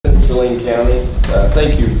Saline County.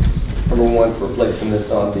 Thank you, number one, for placing this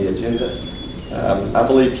on the agenda. I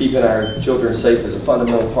believe keeping our children safe is a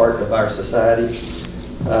fundamental part of our society.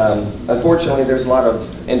 Unfortunately, there's a lot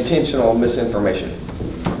of intentional misinformation.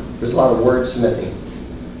 There's a lot of wordsmithing.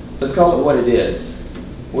 Let's call it what it is.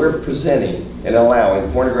 We're presenting and allowing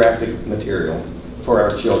pornographic material for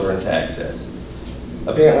our children to access.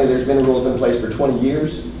 Apparently, there's been rules in place for 20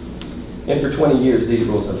 years, and for 20 years, these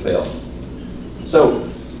rules have failed. So,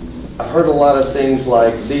 I heard a lot of things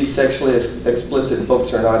like these sexually explicit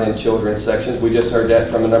books are not in children's sections. We just heard that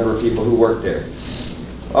from a number of people who work there.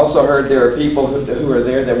 Also heard there are people who are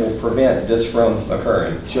there that will prevent this from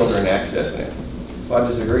occurring, children accessing it. Well, I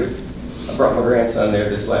disagree. I brought my grandson there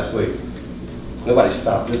this last week. Nobody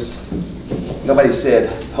stopped us. Nobody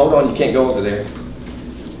said, hold on, you can't go over there.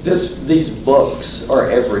 These books are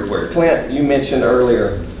everywhere. Clint, you mentioned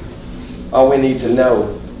earlier, all we need to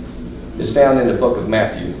know is found in the book of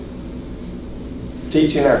Matthew.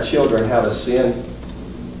 Teaching our children how to sin,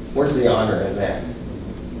 where's the honor in that?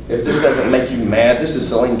 If this doesn't make you mad, this is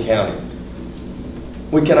Saline County.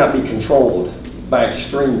 We cannot be controlled by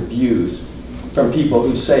extreme views from people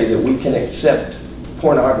who say that we can accept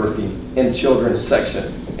pornography in children's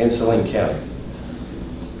section in Saline County.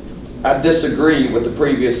 I disagree with the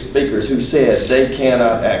previous speakers who said they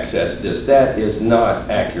cannot access this. That is not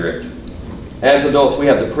accurate. As adults, we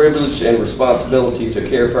have the privilege and responsibility to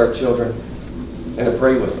care for our children and to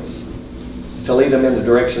pray with them, to lead them in the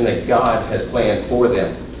direction that God has planned for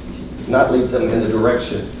them, not lead them in the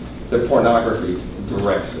direction that pornography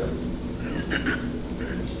directs them.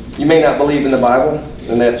 You may not believe in the Bible,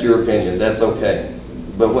 and that's your opinion. That's okay.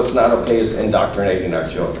 But what's not okay is indoctrinating our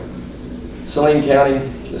children. Saline County,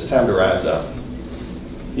 it's time to rise up.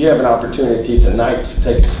 You have an opportunity tonight to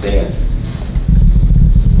take a stand.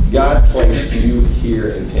 God placed you here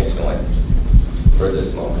intentionally for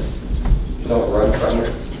this moment. Don't run from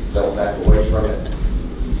it. Don't back away from it.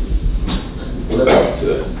 Live up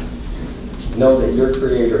to it. Know that your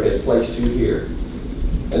Creator has placed you here.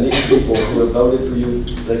 And these people who have voted for you,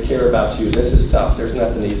 they care about you. This is tough. There's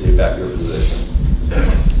nothing easy about your position.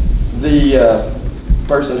 The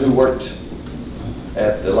person who worked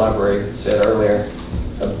at the library said earlier,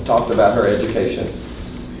 talked about her education.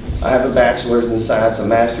 I have a bachelor's in science, a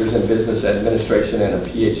master's in business administration, and a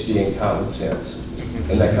PhD in common sense.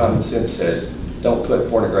 And that common sense says, don't put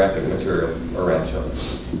pornographic material around children.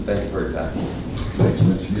 Thank you for your time. Thank you,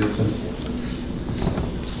 Mr. Gibson.